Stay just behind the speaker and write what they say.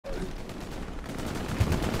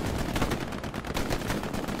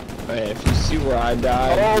Hey, if you see where I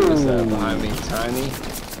died, it was behind me, Tiny.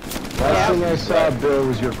 Last thing I saw, Bill,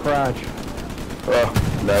 was your crotch. Oh,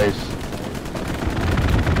 nice.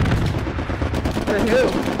 For who?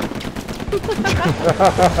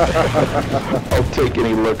 I'll take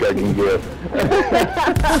any look I can get.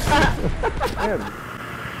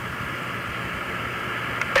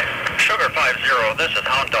 Sugar 50, this is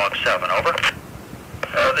Hound Dog 7, over.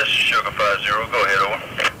 This is Sugar 50, go ahead, over.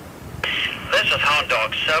 This is Hound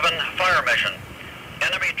Dog 7, fire mission.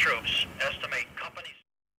 Enemy troops, estimate companies.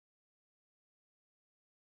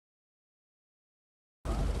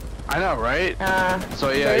 I know, right?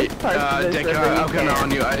 So yeah, Dick, I'm kind of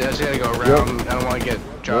on you. I just gotta go around. I don't want to get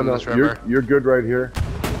drowned in this river. You're good right here.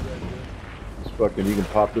 Just fucking, you can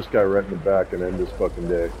pop this guy right in the back and end this fucking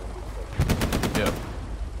day. Yep.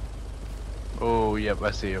 Oh, yep,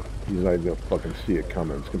 I see you. He's not even gonna fucking see it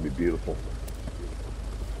coming. It's gonna be beautiful.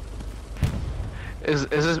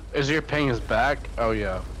 Is your ping his back? Oh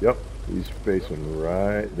yeah. Yep. He's facing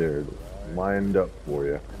right there, lined up for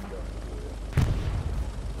you.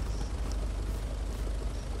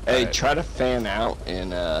 Hey, try to fan out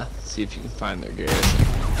and see if you can find their garrison.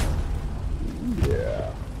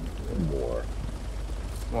 Yeah. One more.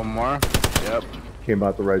 One more? Yep. Came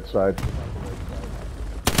out the right side.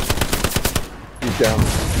 He's down.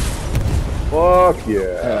 Fuck yeah.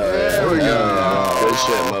 There we go. Good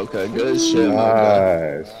shit, Mocha. Good shit,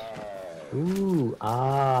 Mocha. Nice. Ooh,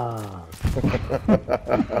 ah.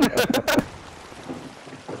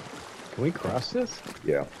 Can we cross this?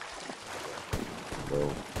 Yeah.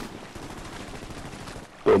 So.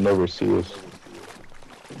 They'll never see us.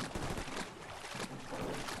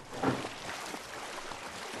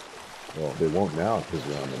 Well, they won't now because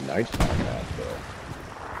we're on the nighttime map, though.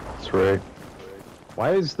 That's right.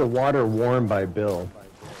 Why is the water warm by Bill?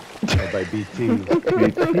 Or by BT?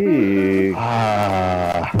 BT.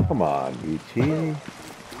 Ah, come on, BT.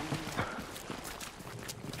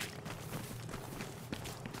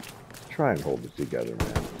 Try and hold it together,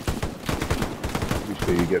 man. You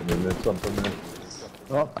sure you getting in something, man?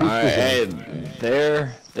 Oh, Alright, hey,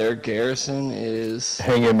 their garrison is...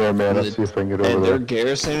 Hang in there, man. Let's see if I can get over and there. their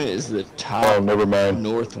garrison is the top never mind.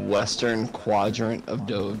 northwestern quadrant of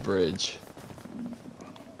Dover Bridge.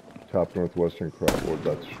 Top northwestern crowd.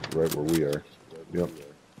 That's right where we are. Yep.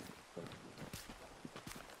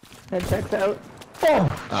 That checks out. oh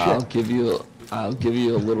I'll give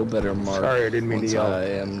you a little better mark. Sorry, I didn't mean to once yell. I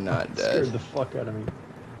am not Scared dead. the fuck out of me.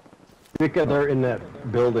 Dick, they're in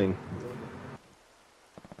that building.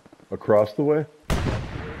 Across the way?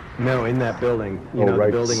 No, in that building. You know, right,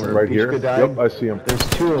 the building where right here. Pishka died? Yep, I see him. There's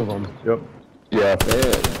two of them. Yep. Yeah.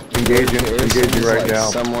 Engaging right like now.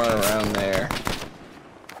 Somewhere around there.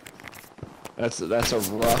 That's a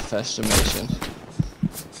rough estimation.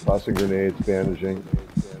 Tossing grenades, bandaging.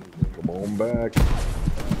 Come on back.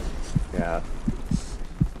 Yeah.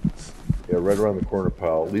 Yeah, right around the corner,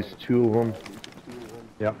 pal. At least two of them.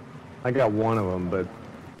 Yep. I got one of them, but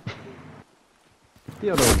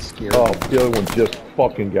the other one's scared. Oh, the other one just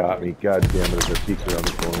fucking got me. God damn it, if I peek around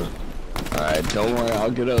the corner. Alright, don't worry,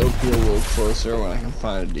 I'll get OP a little closer when I can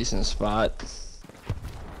find a decent spot.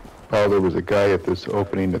 Oh, there was a guy at this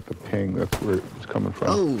opening at the ping. That's where it was coming from.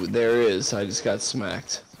 Oh, there is. I just got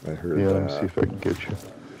smacked. I heard Yeah, that. let me see if I can get you.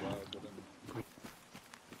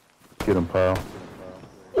 Get him, pal.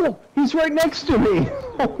 Oh, he's right next to me!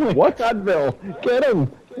 Oh my What? God, Bill! Get him!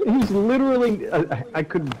 He's literally...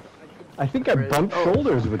 I think I bumped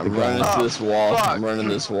shoulders with the I'm running guy. to this wall. fuck. I'm running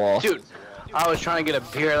this wall. Dude, I was trying to get a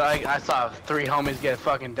beer. Like I saw 3 homies get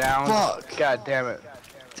fucking down. Fuck. God damn it.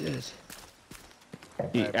 Dude.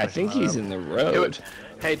 I think he's in the road. Dude,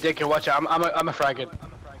 hey, Dick, watch out. I'm a frag it.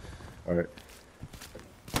 Alright.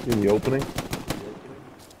 In the opening.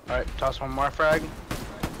 Alright, toss one more frag.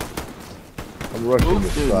 I'm rushing the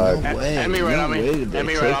Dude, side. no way. Enemy right No on me. way did they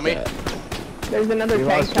Enemy take right on me. that. There's another We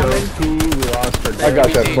tank lost our coming. OP, we lost our I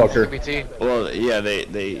got that BT, fucker. BT. Well, yeah,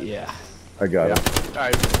 yeah. I got Yeah. it.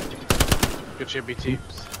 Alright. Good shit, BT.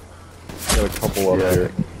 Got a couple up Yeah.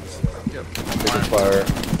 here. Yep. Taking fire.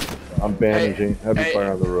 I'm bandaging. Heavy hey.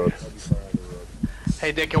 fire on the road.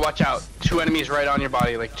 Hey, Dick, watch out. 2 enemies right on your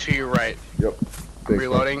body, like to your right. Yep. I'm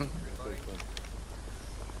reloading.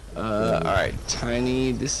 Alright,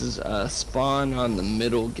 Tiny, this is spawn on the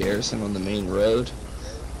middle garrison on the main road.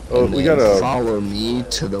 Oh, And we then got a follow me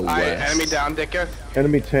to the Alright, west. enemy down, Dicka.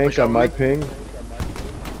 enemy tank Push on over my me. ping.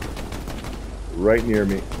 Right near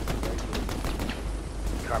me.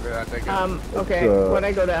 Copy that, Dicka. Okay, when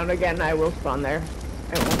I go down again, I will spawn there.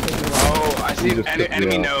 It won't take me long. Oh, I see just took me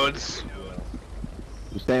enemy out. nodes.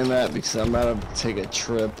 Saying that because I'm about to take a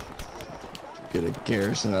trip get a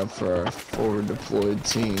garrison up for our forward deployed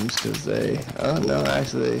teams because they. Oh no,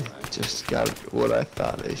 actually, they just got what I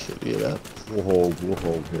thought they should get up. We'll hold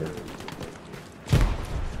here.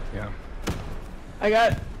 Yeah. I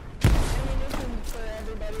got ammunition for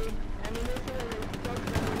everybody. Ammunition and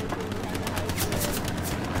explosive ammunition behind the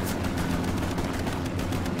house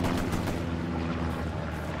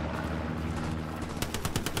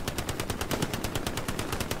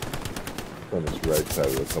On this right side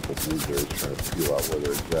with a couple blueberries trying to feel out where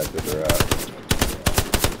they're exactly they're at.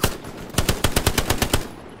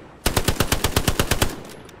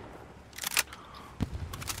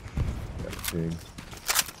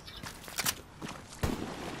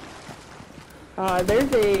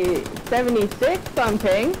 There's a 76 on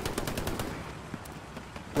ping.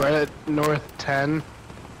 Right at north 10.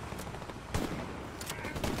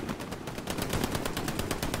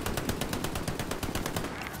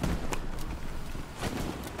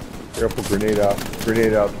 Careful, grenade out,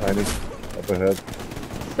 Tiny, up ahead.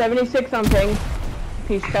 76 on ping.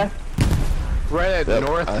 Pishka. Right at Yep,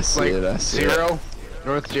 north, I see like it, I see zero.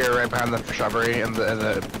 North 0, right behind the shrubbery and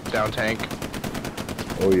the down tank.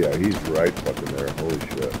 Oh yeah, he's right fucking there. Holy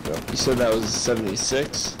shit. Yeah. You said that was a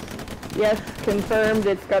 76? Yes, confirmed.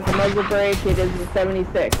 It's got the muzzle brake. It is a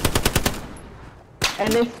 76.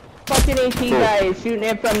 And this fucking AT guy is shooting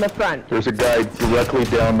it from the front. There's a guy directly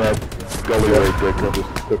down that gully right there.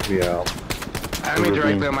 Just took me out. Enemy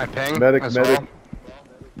directly on my ping. Medic, as medic. well.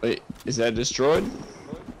 Wait, is that destroyed?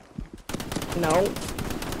 No.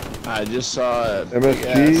 I just saw a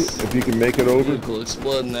MSG, if you can make it over. vehicle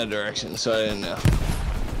explode in that direction, so I didn't know.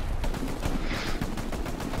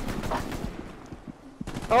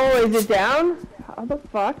 Oh, is it down? How the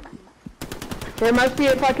fuck? There must be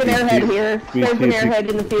a fucking airhead here. There's an airhead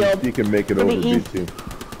in the field. You can make it To over, the east. BT.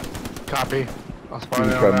 Copy. I'll You spawn can in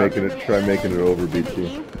try on that. making it over,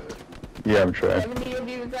 BT. Yeah, I'm trying. 70 of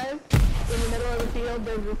you guys in the middle of the field.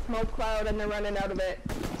 There's a smoke cloud and they're running out of it.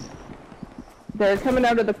 They're coming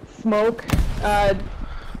out of the smoke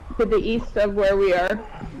to the east of where we are.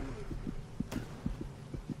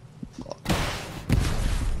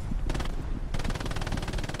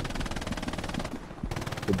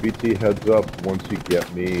 The BT heads up once you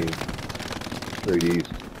get me straight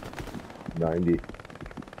east. 90.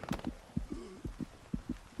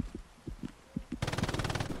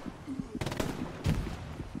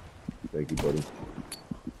 Thank you, buddy.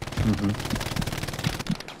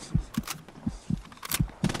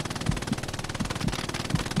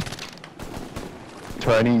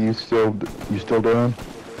 Tiny, you still down?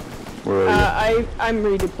 Where are I'm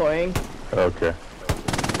redeploying. you? Okay.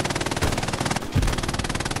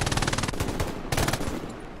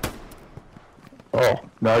 Oh,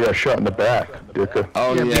 now I got shot in the back, Dicka.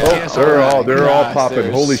 Oh Yeah, yeah. BTS They're all Gosh, popping.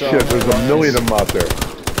 there's Holy so shit, there's a much. million of them out there.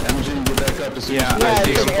 MG, get back up as soon Yeah, as you I Yeah,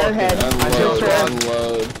 see it's him. an airhead.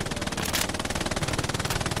 unload.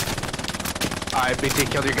 Alright, BT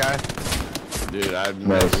killed your guy. Dude, I've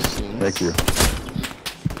never Nice. seen Thank you.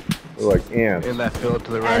 They're like ants. In that field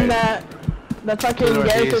to the right. And the fucking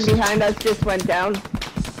northeast. garrison behind us just went down.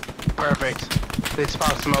 Perfect. They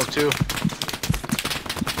spawned smoke too.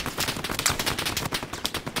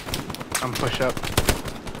 I'm push up.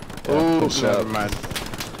 Ooh, push never up. mind.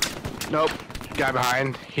 Nope. Guy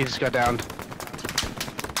behind. He just got downed.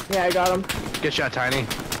 Yeah, I got him. Good shot, Tiny.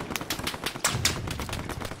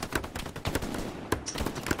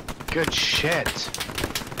 Good shit.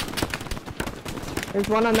 There's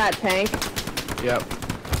one on that tank. Yep.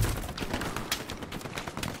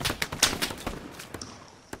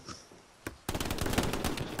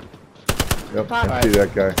 Yep, I see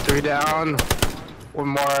that guy. 3 down. One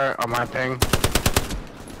more on my ping.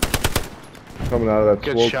 Coming out of that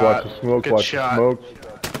Good smoke, shot. watch the smoke, Good watch shot. the smoke.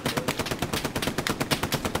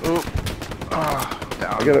 Ooh. Oh,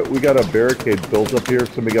 down. We got a barricade built up here.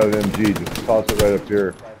 Somebody got an MG. Just toss it right up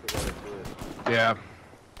here. Yeah.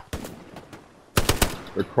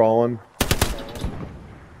 They're crawling.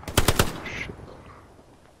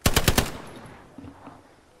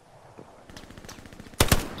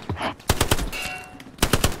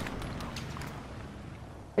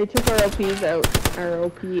 They took our OPs out. Our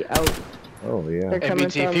OP out. Oh yeah. They're Hey, coming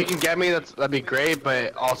BT, if from. you can get me, that'd be great.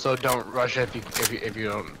 But also, don't rush it if you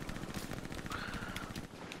don't.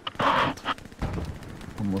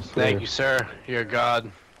 Almost there. Thank you, sir. You're a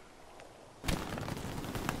god.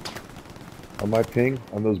 On my ping,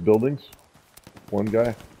 on those buildings, one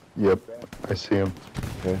guy. Yep, I see him.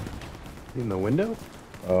 Okay. In the window?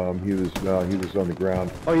 He was on the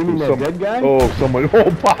ground. Oh, you mean that dead guy? Oh, someone.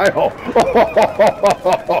 Oh, Pile.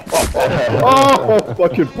 Oh,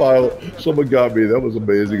 fucking Pile. Someone got me. That was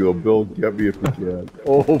amazing though. Bill, get me if you can.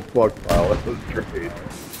 Oh, fuck, Pile. That was great.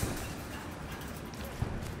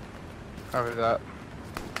 Cover that.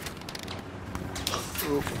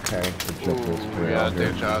 Okay. Ooh, yeah,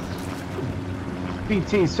 dude shots.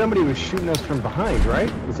 BT, somebody was shooting us from behind, right?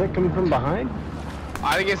 Is that coming from behind?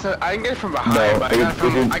 I didn't get it from behind, but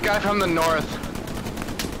I got it from the north.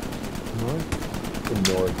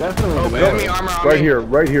 The north. Definitely. Oh, enemy armor on Right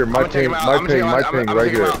me. here. My ping,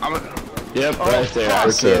 right here. Yep, Oh, right there. I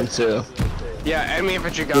fuck. see him too. Yeah, enemy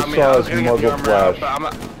infantry got Just me. saw I was his gonna get the muzzle armor out, flash.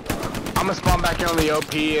 but I'm gonna spawn back in on the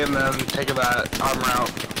OP and then take that armor out.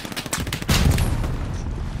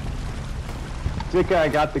 Zika, I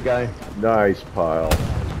got the guy. Nice, Pile.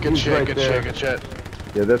 Good He's shit, right good there. shit, good shit.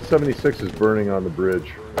 Yeah, that 76 is burning on the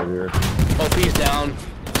bridge right here. OP's down.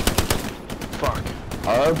 Fuck.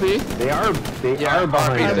 RP? They are Yeah,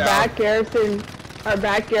 behind RP's Our us. down.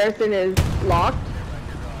 back garrison is locked.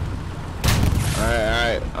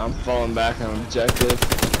 Alright, I'm falling back on objective.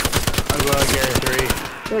 I'm going to Gary 3.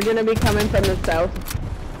 They're gonna be coming from the south.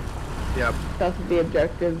 Yep. South of the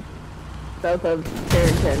objective. South of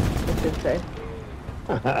Carrington, I should say.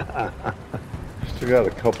 Still got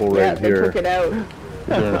a couple Yeah, right they here. took it out.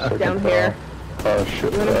 Down here. Oh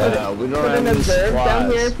shit. You wanna put it, We don't put have an any observe down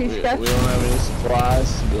here, supplies. We Pishka? don't have any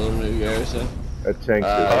supplies to build a new garrison. That tank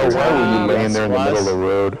Oh, is why were you Uh, laying there in the middle of the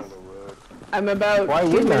road? I'm about Why 2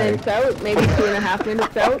 wouldn't I? minutes out, maybe 2.5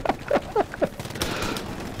 minutes out.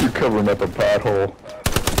 You're covering up a pothole.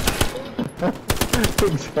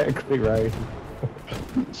 Exactly right.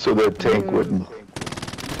 So that tank wouldn't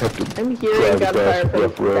have to I'm hearing drive gunfire across from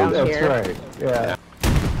rough roads. down That's here. right. Yeah.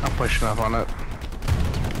 I'm pushing up on it.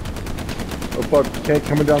 Oh fuck, tank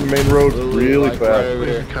coming down the main road really Like right fast. over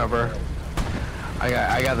here. Cover.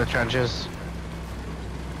 I got the trenches.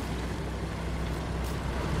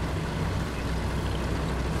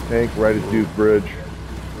 Tank right at Duke Bridge.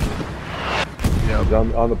 Yep. He's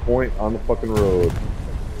on the point, on the fucking road.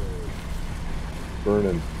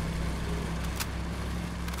 Burning.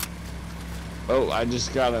 Oh, I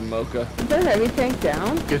just got a mocha. Is that heavy tank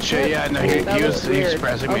down? Good shit, yeah, no, he That was was weird.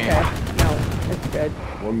 suppressing me. Okay, no, it's good.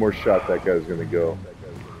 One more shot, that guy's gonna go.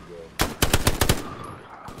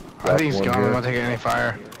 I think he's One gone, here. I'm not taking any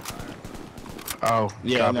fire. Oh,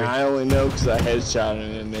 Yeah, copy. no, I only know because I headshot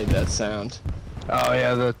and it made that sound. Oh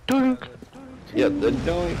yeah, the doink. Yep, the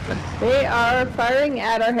doink. They are firing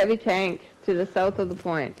at our heavy tank to the south of the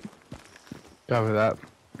point. Copy that.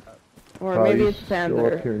 Or maybe he's it's still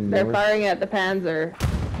up here Panzer. They're north. firing at the Panzer.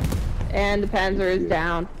 And the Panzer is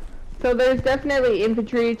down. So there's definitely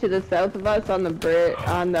infantry to the south of us on the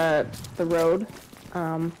on the road.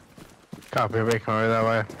 Copy, making my way that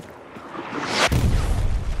way.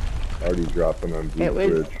 Already dropping on Duke It was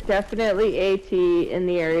Bridge. definitely AT in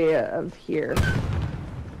the area of here.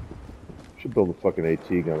 Should build a fucking AT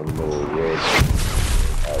gun in the middle of the road.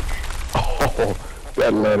 Oh,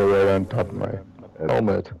 that landed right on top of my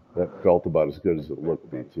helmet. That felt about as good as it looked,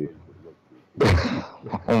 BT.